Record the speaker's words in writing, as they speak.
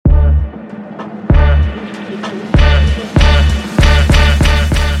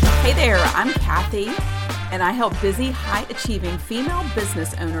there, I'm Kathy, and I help busy, high-achieving female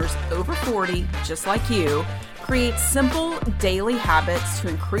business owners over 40, just like you, create simple daily habits to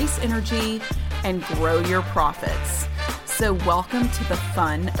increase energy and grow your profits. So welcome to the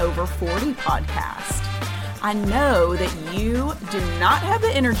Fun Over 40 podcast. I know that you do not have the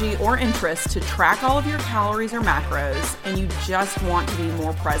energy or interest to track all of your calories or macros, and you just want to be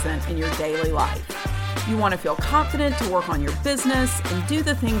more present in your daily life. You want to feel confident to work on your business and do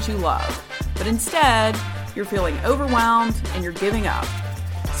the things you love, but instead, you're feeling overwhelmed and you're giving up.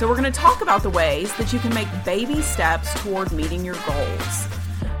 So we're going to talk about the ways that you can make baby steps toward meeting your goals.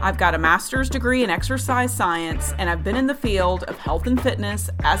 I've got a master's degree in exercise science, and I've been in the field of health and fitness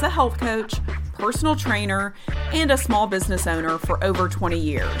as a health coach, personal trainer, and a small business owner for over 20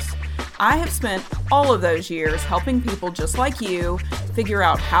 years. I have spent all of those years helping people just like you figure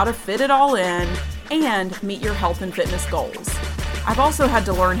out how to fit it all in and meet your health and fitness goals. I've also had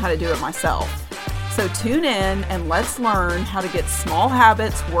to learn how to do it myself. So tune in and let's learn how to get small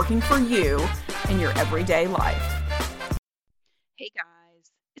habits working for you in your everyday life. Hey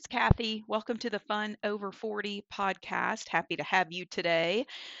guys, it's Kathy. Welcome to the Fun Over 40 podcast. Happy to have you today.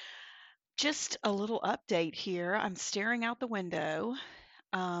 Just a little update here. I'm staring out the window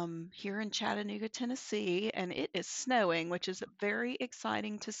here in Chattanooga, Tennessee, and it is snowing, which is very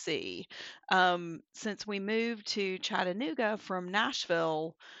exciting to see. Since we moved to Chattanooga from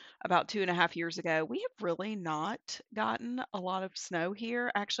Nashville about 2.5 years ago, we have really not gotten a lot of snow here.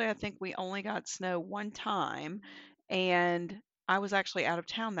 Actually, I think we only got snow one time, and I was actually out of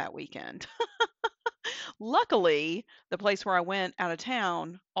town that weekend. Luckily, the place where I went out of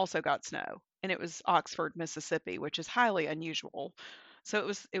town also got snow, and it was Oxford, Mississippi, which is highly unusual.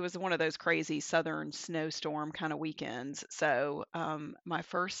 So it was one of those crazy southern snowstorm kind of weekends. So my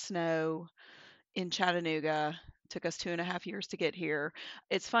first snow in Chattanooga took us 2.5 years to get here.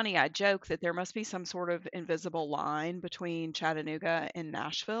 It's funny, I joke that there must be some sort of invisible line between Chattanooga and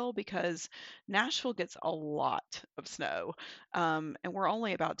Nashville because Nashville gets a lot of snow. And we're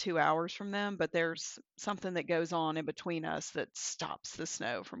only about 2 hours from them, but there's something that goes on in between us that stops the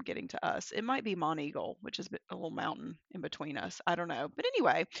snow from getting to us. It might be Mont Eagle, which is a little mountain in between us. I don't know. But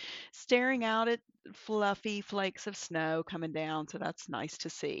anyway, staring out at fluffy flakes of snow coming down, so that's nice to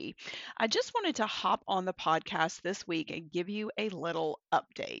see. I just wanted to hop on the podcast this week and give you a little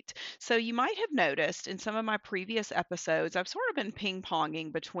update. So, you might have noticed in some of my previous episodes, I've sort of been ping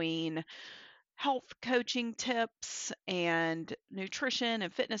ponging between health coaching tips and nutrition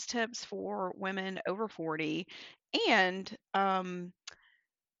and fitness tips for women over 40 and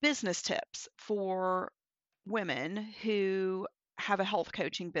business tips for women who have a health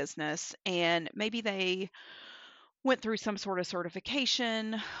coaching business and maybe they went through some sort of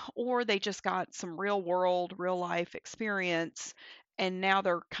certification or they just got some real world, real life experience. And now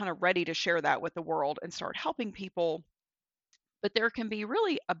they're kind of ready to share that with the world and start helping people. But there can be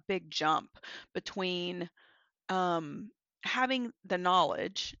really a big jump between um, having the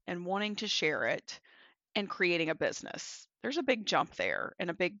knowledge and wanting to share it and creating a business. There's a big jump there and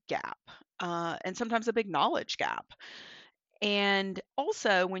a big gap, and sometimes a big knowledge gap. And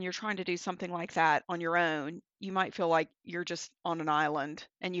also, when you're trying to do something like that on your own, you might feel like you're just on an island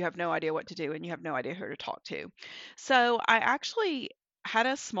and you have no idea what to do and you have no idea who to talk to. So, I actually had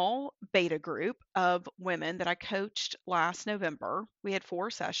a small beta group of women that I coached last November. We had 4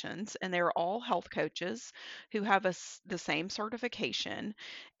 sessions, and they were all health coaches who have the same certification.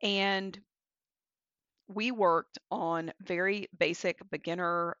 And we worked on very basic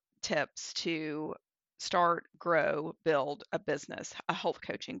beginner tips to start, grow, build a business, a health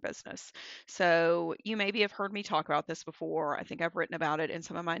coaching business. So you maybe have heard me talk about this before. I think I've written about it in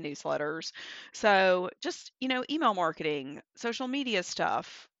some of my newsletters. So just, email marketing, social media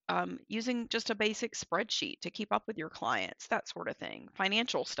stuff, using just a basic spreadsheet to keep up with your clients, that sort of thing,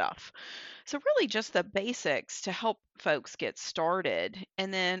 financial stuff. So really just the basics to help folks get started.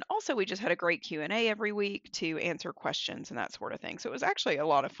 And then also we just had a great Q&A every week to answer questions and that sort of thing. So it was actually a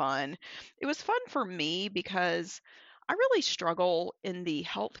lot of fun. It was fun for me because I really struggle in the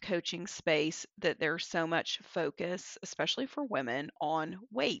health coaching space that there's so much focus, especially for women, on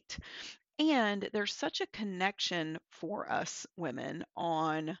weight. And there's such a connection for us women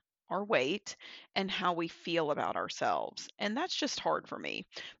on our weight and how we feel about ourselves. And that's just hard for me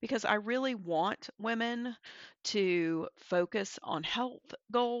because I really want women to focus on health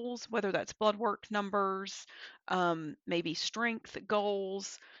goals, whether that's blood work numbers, maybe strength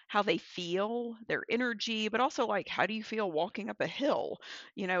goals, how they feel, their energy, but also like, how do you feel walking up a hill?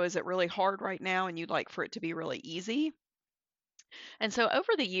 Is it really hard right now and you'd like for it to be really easy? And so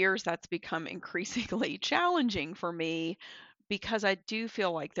over the years, that's become increasingly challenging for me because I do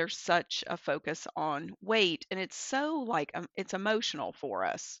feel like there's such a focus on weight, and it's so like it's emotional for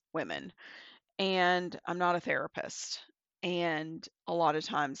us women. And I'm not a therapist. And a lot of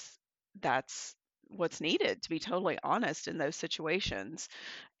times that's what's needed, to be totally honest, in those situations.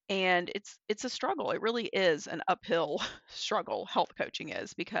 And it's a struggle. It really is an uphill struggle, health coaching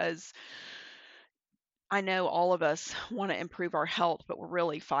is, because I know all of us want to improve our health, but we're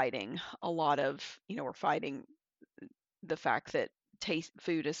really fighting a lot of, we're fighting the fact that taste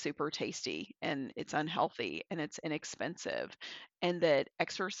food is super tasty and it's unhealthy and it's inexpensive, and that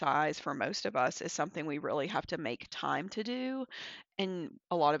exercise for most of us is something we really have to make time to do, and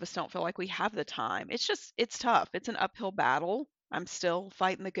a lot of us don't feel like we have the time. It's tough. It's an uphill battle. I'm still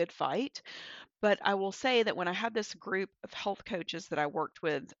fighting the good fight. But I will say that when I had this group of health coaches that I worked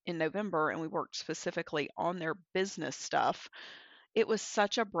with in November, and we worked specifically on their business stuff, it was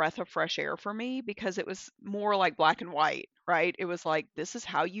such a breath of fresh air for me, because it was more like black and white, right? It was like, this is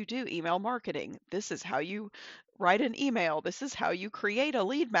how you do email marketing. This is how you write an email. This is how you create a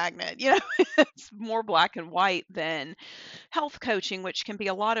lead magnet. It's more black and white than health coaching, which can be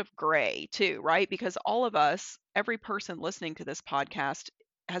a lot of gray too, right? Because all of us, every person listening to this podcast,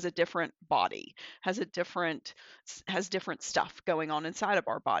 has a different body, has a different has different stuff going on inside of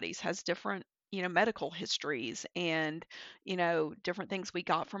our bodies, has different, medical histories, and, different things we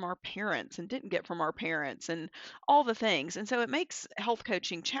got from our parents and didn't get from our parents, and all the things. And so it makes health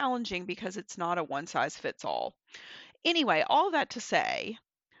coaching challenging because it's not a one size fits all. Anyway, all that to say,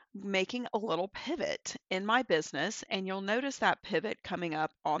 making a little pivot in my business, and you'll notice that pivot coming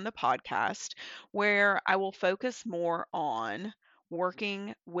up on the podcast, where I will focus more on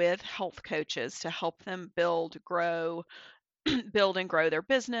working with health coaches to help them build and grow their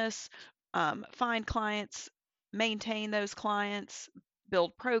business, find clients, maintain those clients,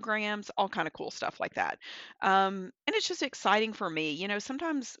 build programs, all kind of cool stuff like that. And it's just exciting for me.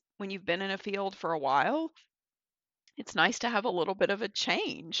 Sometimes when you've been in a field for a while, it's nice to have a little bit of a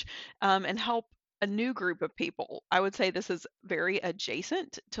change, and help a new group of people. I would say this is very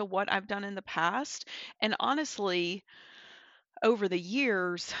adjacent to what I've done in the past. And honestly, over the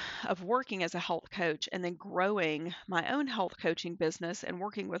years of working as a health coach and then growing my own health coaching business and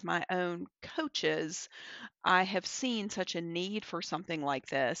working with my own coaches, I have seen such a need for something like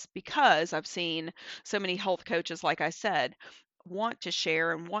this, because I've seen so many health coaches, like I said, want to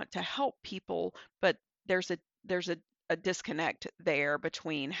share and want to help people, but there's a there's a disconnect there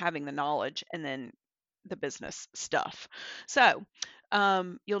between having the knowledge and then the business stuff. So,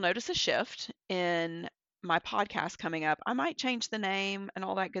 you'll notice a shift in my podcast coming up. I might change the name and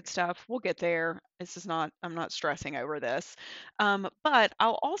all that good stuff. We'll get there. I'm not stressing over this. But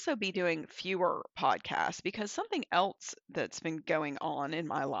I'll also be doing fewer podcasts, because something else that's been going on in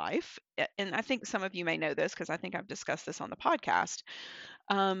my life, and I think some of you may know this because I think I've discussed this on the podcast.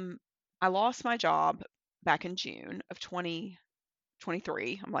 Um, I lost my job back in June of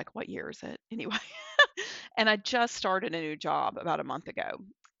 2023. I'm like, what year is it? Anyway, and I just started a new job about a month ago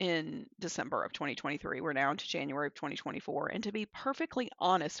in December of 2023. We're now into January of 2024. And to be perfectly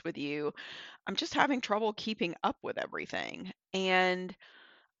honest with you, I'm just having trouble keeping up with everything. And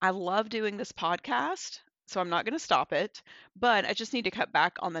I love doing this podcast, so I'm not going to stop it, but I just need to cut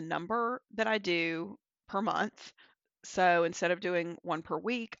back on the number that I do per month. So instead of doing one per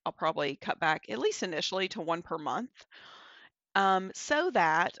week, I'll probably cut back, at least initially, to one per month, so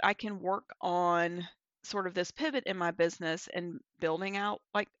that I can work on sort of this pivot in my business and building out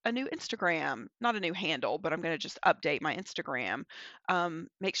like a new Instagram, not a new handle, but I'm going to just update my Instagram,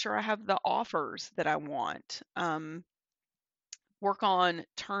 make sure I have the offers that I want, work on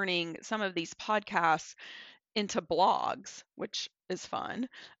turning some of these podcasts into blogs, which is fun.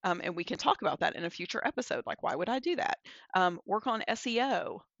 And we can talk about that in a future episode. Like, why would I do that? Work on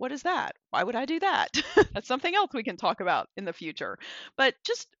SEO. What is that? Why would I do that? That's something else we can talk about in the future. But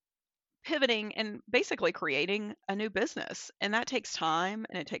just pivoting and basically creating a new business. And that takes time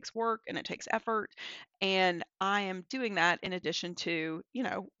and it takes work and it takes effort. And I am doing that in addition to,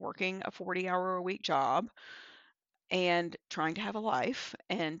 working a 40-hour a week job and trying to have a life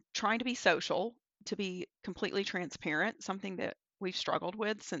and trying to be social. To be completely transparent, something that we've struggled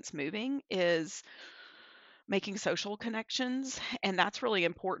with since moving is making social connections. And that's really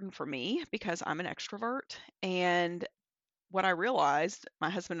important for me because I'm an extrovert. And what I realized, my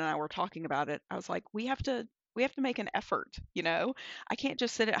husband and I were talking about it, I was like, we have to make an effort, I can't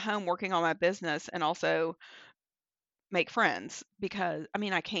just sit at home working on my business and also make friends, because I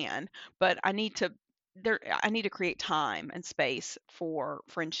mean I can, but I need to create time and space for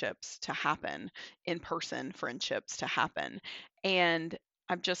friendships to happen, in-person friendships to happen. And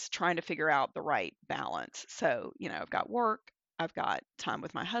I'm just trying to figure out the right balance. So, I've got work, I've got time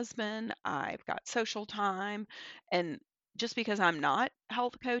with my husband, I've got social time. And just because I'm not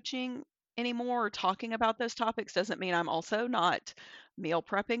health coaching anymore or talking about those topics doesn't mean I'm also not meal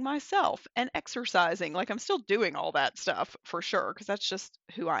prepping myself and exercising. Like I'm still doing all that stuff for sure, because that's just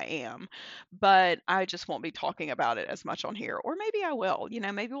who I am. But I just won't be talking about it as much on here. Or maybe I will,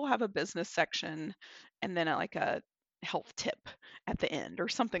 maybe we'll have a business section and then like a health tip at the end or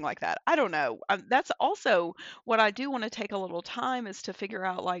something like that. I don't know. That's also what I do want to take a little time is to figure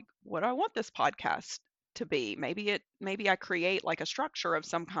out like what I want this podcast to be. Maybe I create like a structure of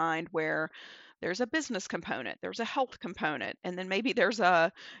some kind where there's a business component, there's a health component, and then maybe there's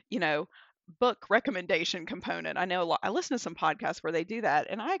a, you know, book recommendation component. I know I listen to some podcasts where they do that,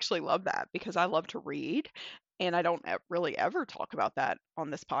 and I actually love that because I love to read, and I don't really ever talk about that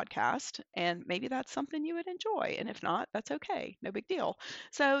on this podcast. And maybe that's something you would enjoy. And if not, that's okay. No big deal.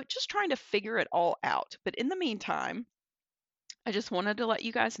 So just trying to figure it all out. But in the meantime, I just wanted to let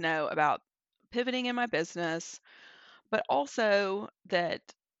you guys know about pivoting in my business, but also that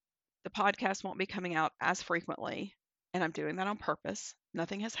the podcast won't be coming out as frequently, and I'm doing that on purpose.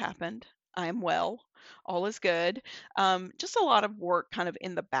 Nothing has happened. I am well. All is good. Just a lot of work kind of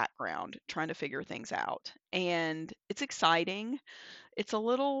in the background, trying to figure things out. And it's exciting. It's a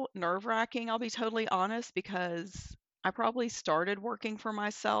little nerve-wracking, I'll be totally honest, because I probably started working for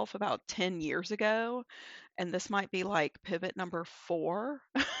myself about 10 years ago, and this might be like pivot number 4.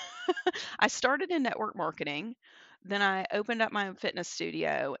 I started in network marketing, then I opened up my own fitness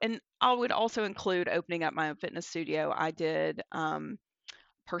studio, and I would also include opening up my own fitness studio. I did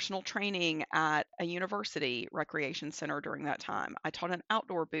personal training at a university recreation center during that time. I taught an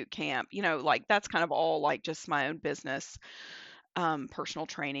outdoor boot camp, like that's kind of all like just my own business, personal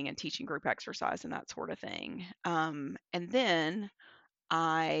training and teaching group exercise and that sort of thing. And then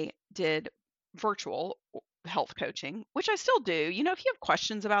I did virtual health coaching, which I still do. If you have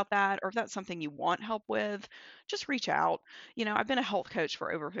questions about that or if that's something you want help with, just reach out. I've been a health coach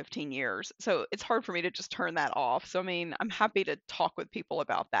for over 15 years, so it's hard for me to just turn that off. So, I mean, I'm happy to talk with people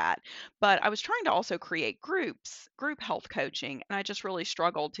about that. But I was trying to also create group health coaching, and I just really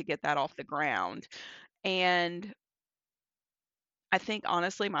struggled to get that off the ground. And I think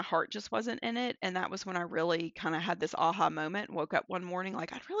honestly, my heart just wasn't in it. And that was when I really kind of had this aha moment, woke up one morning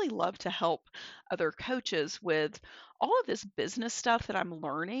like, I'd really love to help other coaches with all of this business stuff that I'm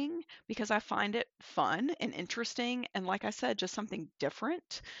learning because I find it fun and interesting. And like I said, just something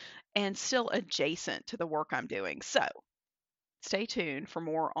different and still adjacent to the work I'm doing. So stay tuned for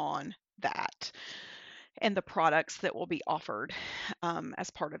more on that and the products that will be offered as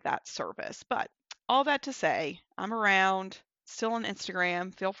part of that service. But all that to say, I'm around, still on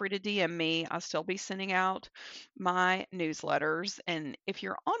Instagram. Feel free to DM me. I'll still be sending out my newsletters. And if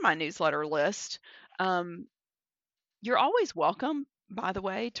you're on my newsletter list, you're always welcome, by the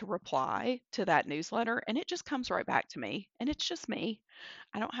way, to reply to that newsletter. And it just comes right back to me. And it's just me.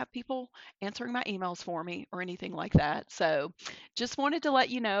 I don't have people answering my emails for me or anything like that. So just wanted to let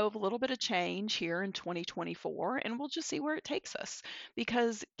you know of a little bit of change here in 2024. And we'll just see where it takes us.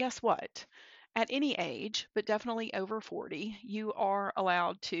 Because guess what? At any age, but definitely over 40, you are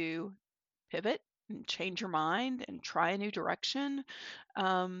allowed to pivot and change your mind and try a new direction.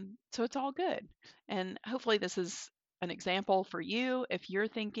 So it's all good. And hopefully, this is an example for you if you're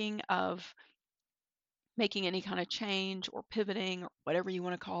thinking of making any kind of change or pivoting or whatever you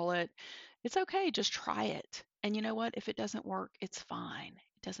want to call it. It's okay. Just try it. And you know what? If it doesn't work, it's fine.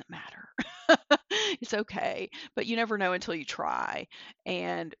 It doesn't matter. It's okay. But you never know until you try.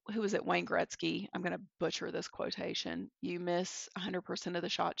 And who was it? Wayne Gretzky. I'm going to butcher this quotation. You miss 100% of the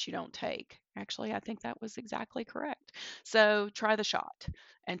shots you don't take. Actually, I think that was exactly correct. So try the shot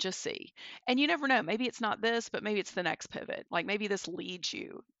and just see. And you never know. Maybe it's not this, but maybe it's the next pivot. Like maybe this leads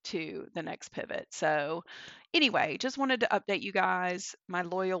you to the next pivot. So anyway, just wanted to update you guys, my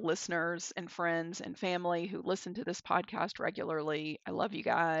loyal listeners and friends and family who listen to this podcast regularly. I love you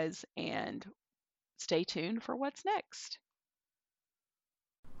guys and stay tuned for what's next.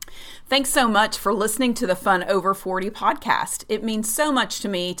 Thanks so much for listening to the Fun Over 40 podcast. It means so much to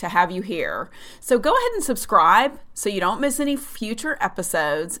me to have you here. So go ahead and subscribe so you don't miss any future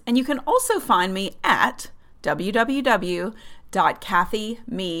episodes. And you can also find me at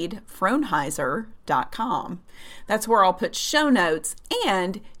www.kathymeadfrohnheiser.com. That's where I'll put show notes,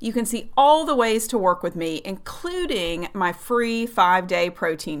 and you can see all the ways to work with me, including my free 5-day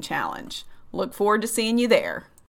protein challenge. Look forward to seeing you there.